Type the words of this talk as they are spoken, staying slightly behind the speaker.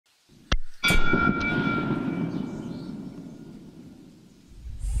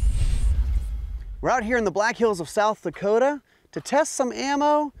We're out here in the Black Hills of South Dakota to test some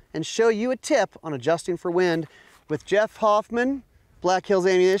ammo and show you a tip on adjusting for wind with Jeff Hoffman, Black Hills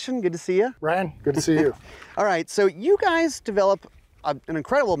Ammunition. Good to see you. Ryan, good to see you. All right, so you guys develop an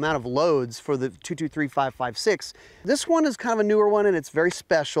incredible amount of loads for the 223-556. This one is kind of a newer one and it's very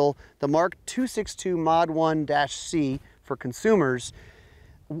special, the Mark 262 Mod 1-C for consumers.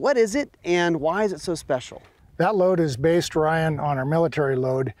 What is it and why is it so special? That load is based, Ryan, on our military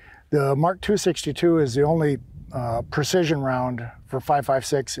load. The Mark 262 is the only precision round for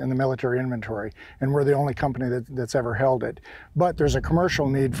 5.56 in the military inventory, and we're the only company that's ever held it. But there's a commercial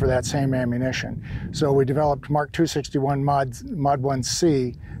need for that same ammunition. So we developed Mark 261 Mod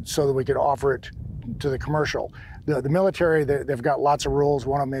 1-C so that we could offer it to the commercial. The military, they've got lots of rules.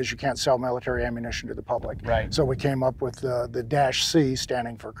 One of them is you can't sell military ammunition to the public. Right. So we came up with the -C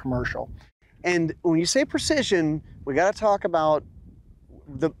standing for commercial. And when you say precision, we got to talk about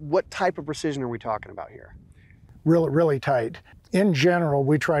what type of precision are we talking about here? Really tight. In general,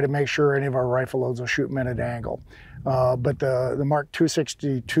 we try to make sure any of our rifle loads will shoot minute angle. But the Mark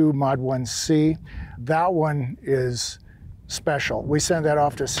 262 Mod 1-C, that one is special. We send that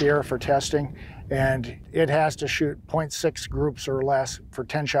off to SAUER for testing, and it has to shoot 0.6 groups or less for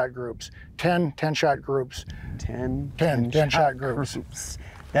 10-shot groups. 10-shot groups. 10-shot groups.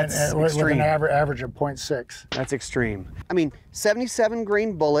 That's extreme. With an average of 0.6. That's extreme. I mean, 77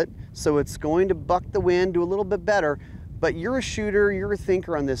 grain bullet, so it's going to buck the wind, do a little bit better, but you're a shooter, you're a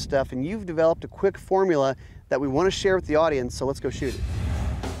thinker on this stuff, and you've developed a quick formula that we want to share with the audience, so let's go shoot it.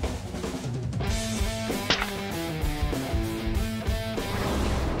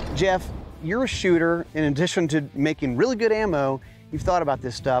 Jeff, you're a shooter. In addition to making really good ammo, you've thought about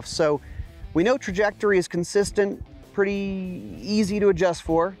this stuff. So we know trajectory is consistent, pretty easy to adjust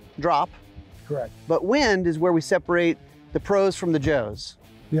for, drop. Correct. But wind is where we separate the pros from the Joes.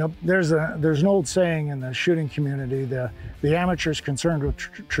 Yep, there's an old saying in the shooting community, the amateur's concerned with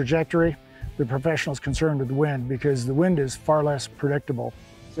trajectory, the professional's concerned with wind, because the wind is far less predictable.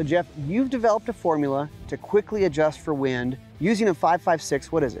 So Jeff, you've developed a formula to quickly adjust for wind using a 5.56,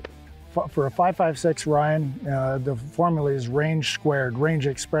 what is it? For a 5.56, Ryan, the formula is range squared, range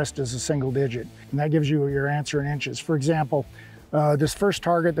expressed as a single digit, and that gives you your answer in inches. For example, this first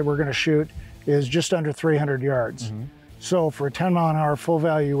target that we're going to shoot is just under 300 yards. Mm-hmm. So for a 10-mile-an-hour full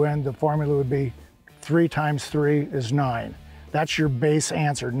value wind, the formula would be 3 times 3 is 9. That's your base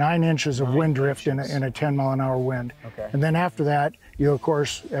answer, 9 inches of wind drift in a 10-mile-an-hour wind. Okay. And then after that, you, of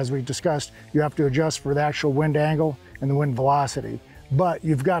course, as we discussed, you have to adjust for the actual wind angle and the wind velocity. But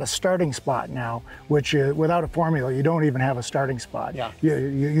you've got a starting spot now, which without a formula, you don't even have a starting spot. Yeah.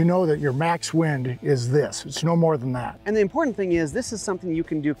 You know that your max wind is this. It's no more than that. And the important thing is this is something you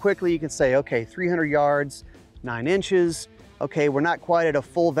can do quickly. You can say, okay, 300 yards, 9 inches. Okay, we're not quite at a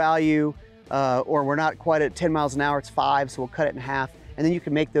full value, or we're not quite at 10 miles an hour, it's 5, so we'll cut it in half. And then you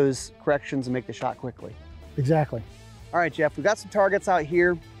can make those corrections and make the shot quickly. Exactly. All right, Jeff, we've got some targets out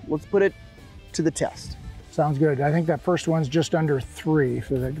here. Let's put it to the test. Sounds good. I think that first one's just under 3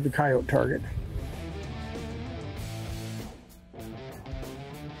 for the coyote target.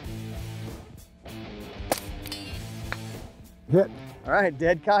 Hit. All right,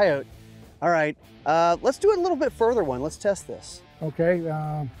 dead coyote. All right, let's do a little bit further one. Let's test this. Okay,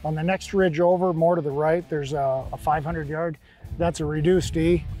 on the next ridge over, more to the right, there's a 500 yard. That's a reduced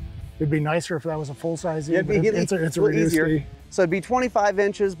E. It'd be nicer if that was a full-size E, but it's a reduced E. So it'd be 25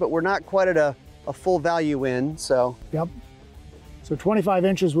 inches, but we're not quite at a full value wind, so. Yep. So 25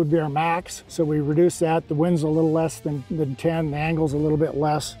 inches would be our max, so we reduce that. The wind's a little less than 10, the angle's a little bit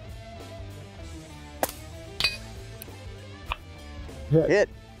less. Hit.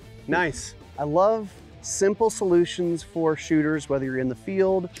 Nice. I love simple solutions for shooters, whether you're in the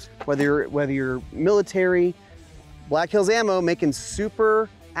field, whether you're military. Black Hills Ammo making super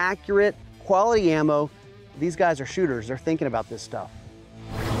accurate, quality ammo. These guys are shooters. They're thinking about this stuff.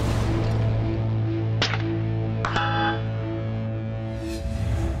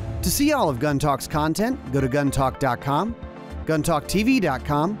 To see all of Gun Talk's content, go to guntalk.com,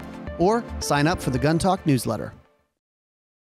 guntalktv.com, or sign up for the Gun Talk newsletter.